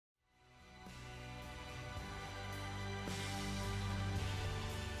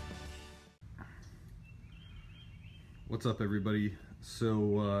What's up, everybody?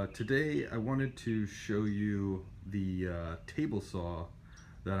 So today I wanted to show you the table saw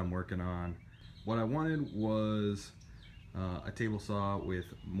that I'm working on. What I wanted was a table saw with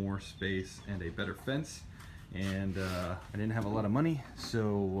more space and a better fence, and I didn't have a lot of money,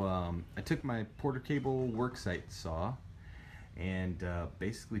 so I took my Porter Cable Worksite saw and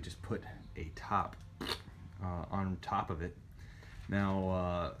basically just put a top on top of it. Now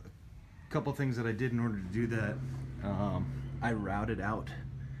a couple things that I did in order to do that. I routed out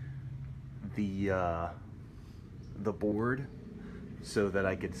the board so that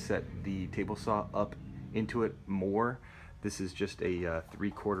I could set the table saw up into it more. This is just a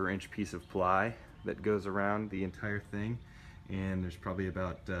 3/4 inch piece of ply that goes around the entire thing, and there's probably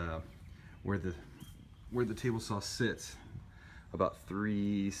about where the table saw sits about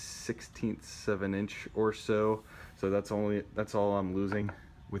 3/16 of an inch or so. So that's all I'm losing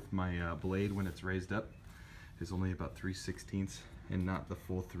with my blade when it's raised up. Is only about 3/16 and not the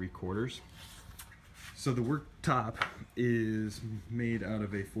full 3/4. So the work top is made out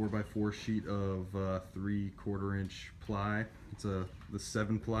of a 4x4 sheet of 3/4 inch ply. It's the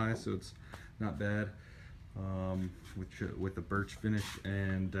 7 ply, so it's not bad, with a birch finish,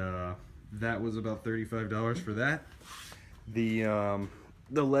 and that was about $35 for that. The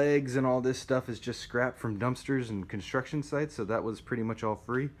legs and all this stuff is just scrap from dumpsters and construction sites, so that was pretty much all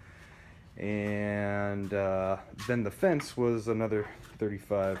free. And then the fence was another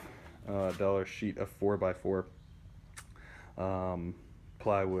 $35 sheet of 4x4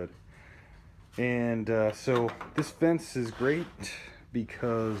 plywood. And so this fence is great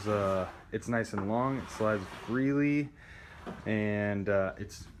because it's nice and long, it slides freely, and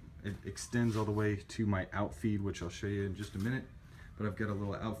it extends all the way to my outfeed, which I'll show you in just a minute. But I've got a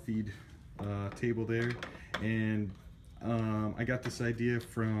little outfeed table there, and I got this idea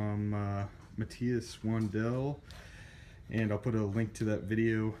from Matthias Wandel, and I'll put a link to that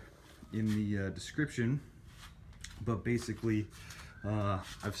video in the description. But basically,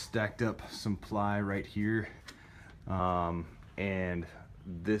 I've stacked up some ply right here, and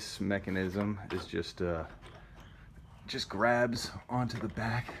this mechanism is just grabs onto the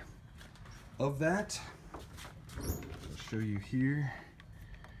back of that. I'll show you here.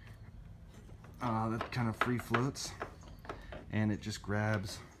 That kind of free floats, and it just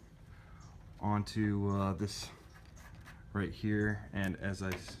grabs onto this right here, and as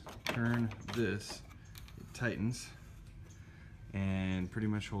I turn this, it tightens and pretty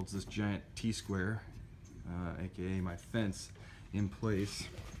much holds this giant T-square, aka my fence, in place.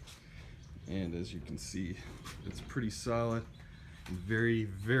 And as you can see, it's pretty solid, and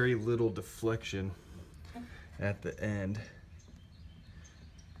very little deflection at the end.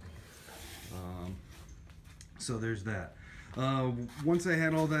 So there's that. Once I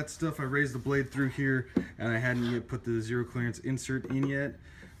had all that stuff, I raised the blade through here, and I hadn't yet put the zero clearance insert in yet.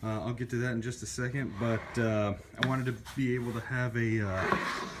 I'll get to that in just a second, but I wanted to be able to have a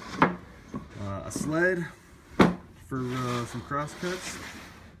sled for some cross cuts.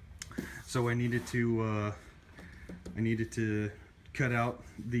 So I needed to cut out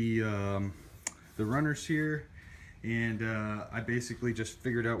the runners here, and I basically just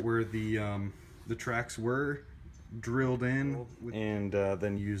figured out where the tracks were, drilled in, and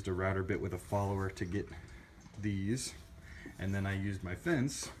then used a router bit with a follower to get these, and then I used my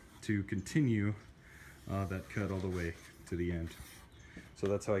fence to continue that cut all the way to the end. So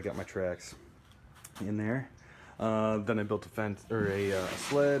that's how I got my tracks in there. Then I built a fence, or a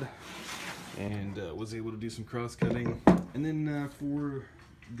sled, and was able to do some cross cutting. And then for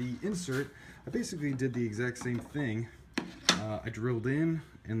the insert, I basically did the exact same thing. I drilled in,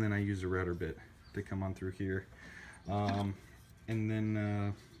 and then I used a router bit to come on through here. And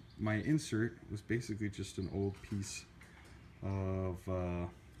then my insert was basically just an old piece of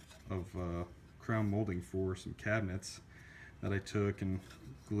crown molding for some cabinets that I took and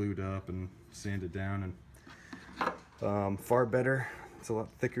glued up and sanded down, and far better. It's a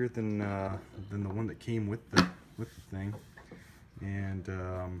lot thicker than the one that came with the thing. And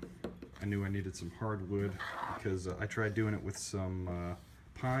I knew I needed some hardwood because I tried doing it with some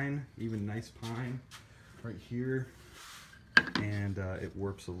pine, even nice pine right here, and it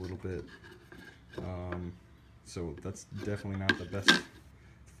warps a little bit. So that's definitely not the best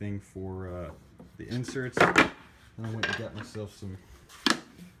thing for the inserts. And I went and got myself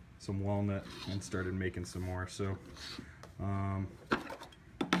some walnut and started making some more. So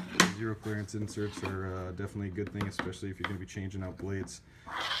zero clearance inserts are definitely a good thing, especially if you're going to be changing out blades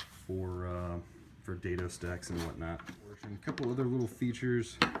for dado stacks and whatnot. A couple other little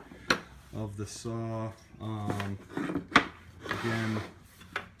features of the saw. Again,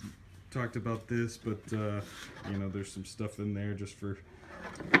 talked about this, but you know, there's some stuff in there just for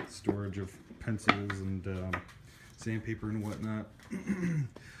storage of pencils and sandpaper and whatnot.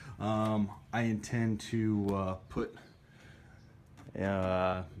 I intend to put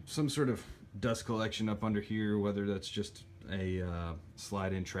some sort of dust collection up under here, whether that's just a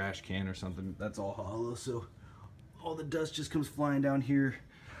slide-in trash can or something. That's all hollow, so all the dust just comes flying down here.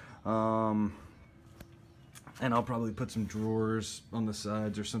 And I'll probably put some drawers on the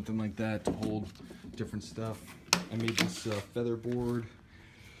sides or something like that to hold different stuff. I made this feather board.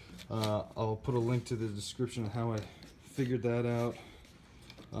 I'll put a link to the description of how I figured that out.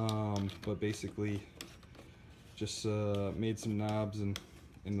 But basically just made some knobs in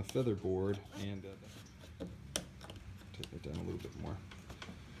the feather board and take it down a little bit more.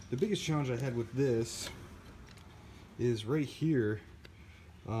 The biggest challenge I had with this is right here.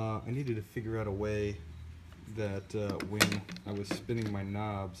 I needed to figure out a way that when I was spinning my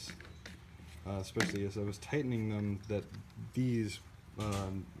knobs, especially as I was tightening them, that these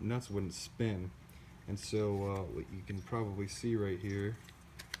nuts wouldn't spin. And so what you can probably see right here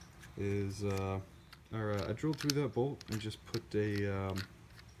is I drilled through that bolt and just put a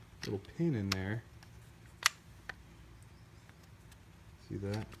little pin in there. See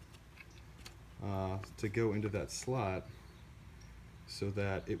that? To go into that slot so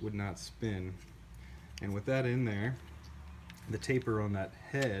that it would not spin. And with that in there, the taper on that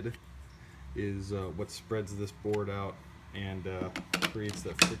head is what spreads this board out and creates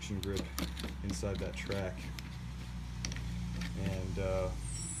that friction grip inside that track. And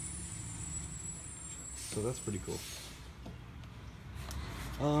so that's pretty cool.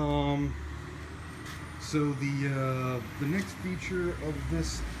 So the next feature of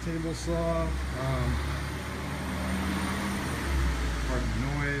this table saw, pardon the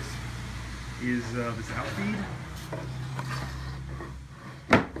noise, is this outfeed.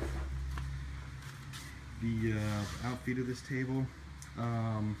 The outfeed of this table.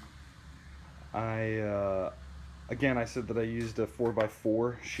 Again, I said that I used a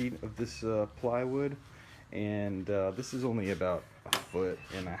 4x4 sheet of this plywood, and this is only about 1.5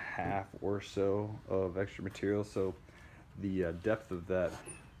 feet or so of extra material. So the depth of that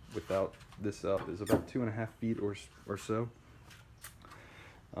without this up is about 2.5 feet or so.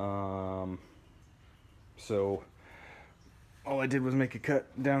 So all I did was make a cut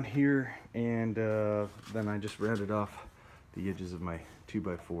down here, and then I just rounded off the edges of my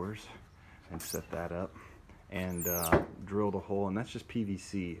 2x4s and set that up and drilled a hole, and that's just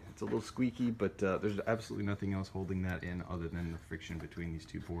PVC. It's a little squeaky, but there's absolutely nothing else holding that in other than the friction between these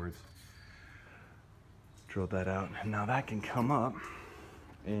two boards. Drilled that out, and now that can come up,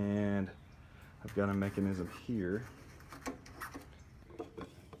 and I've got a mechanism here.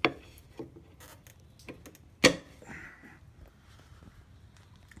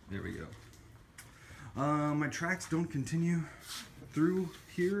 There we go. My tracks don't continue through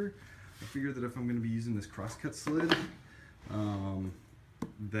here. I figured that if I'm going to be using this crosscut slid,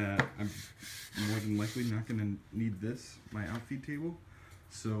 that I'm more than likely not going to need this, my outfeed table.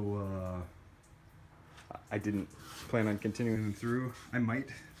 So I didn't plan on continuing them through. I might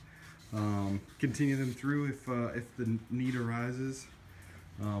continue them through if the need arises,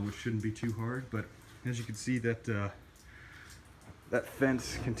 which shouldn't be too hard. But as you can see, that that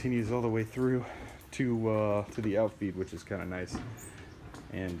fence continues all the way through to the outfeed, which is kind of nice.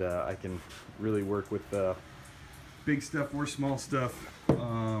 And I can really work with big stuff or small stuff,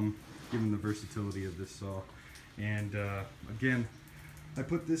 given the versatility of this saw. And again, I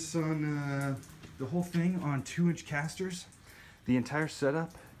put this on the whole thing on 2-inch casters. The entire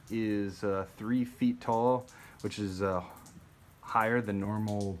setup is 3 feet tall, which is higher than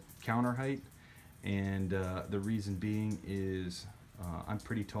normal counter height. And the reason being is I'm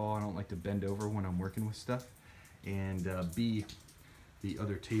pretty tall. I don't like to bend over when I'm working with stuff. And B, the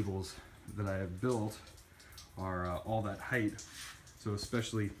other tables that I have built are all that height. So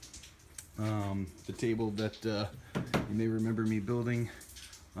especially the table that you may remember me building,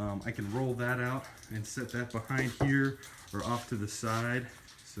 I can roll that out and set that behind here or off to the side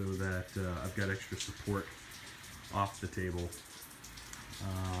so that I've got extra support off the table.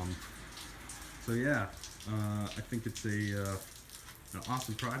 So yeah, I think it's an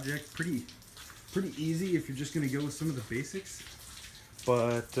awesome project. Pretty easy if you're just going to go with some of the basics.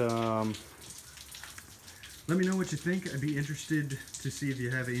 But let me know what you think. I'd be interested to see if you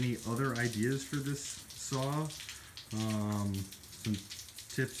have any other ideas for this saw, some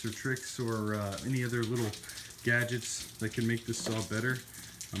tips or tricks, or any other little gadgets that can make this saw better.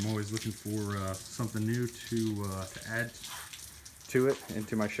 I'm always looking for something new to add to it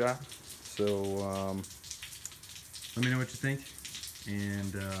into my shop. So let me know what you think,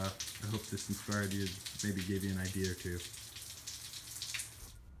 and I hope this inspired you, maybe gave you an idea or two.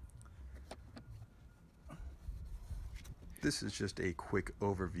 This is just a quick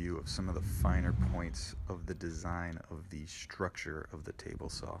overview of some of the finer points of the design of the structure of the table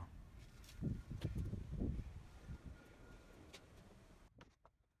saw.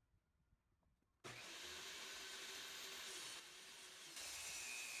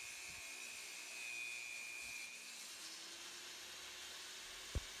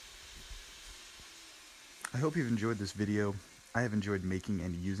 I hope you've enjoyed this video. I have enjoyed making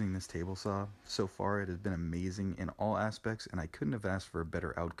and using this table saw. So far it has been amazing in all aspects, and I couldn't have asked for a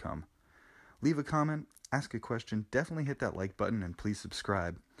better outcome. Leave a comment, ask a question, definitely hit that like button, and please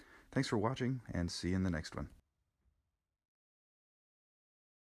subscribe. Thanks for watching, and see you in the next one.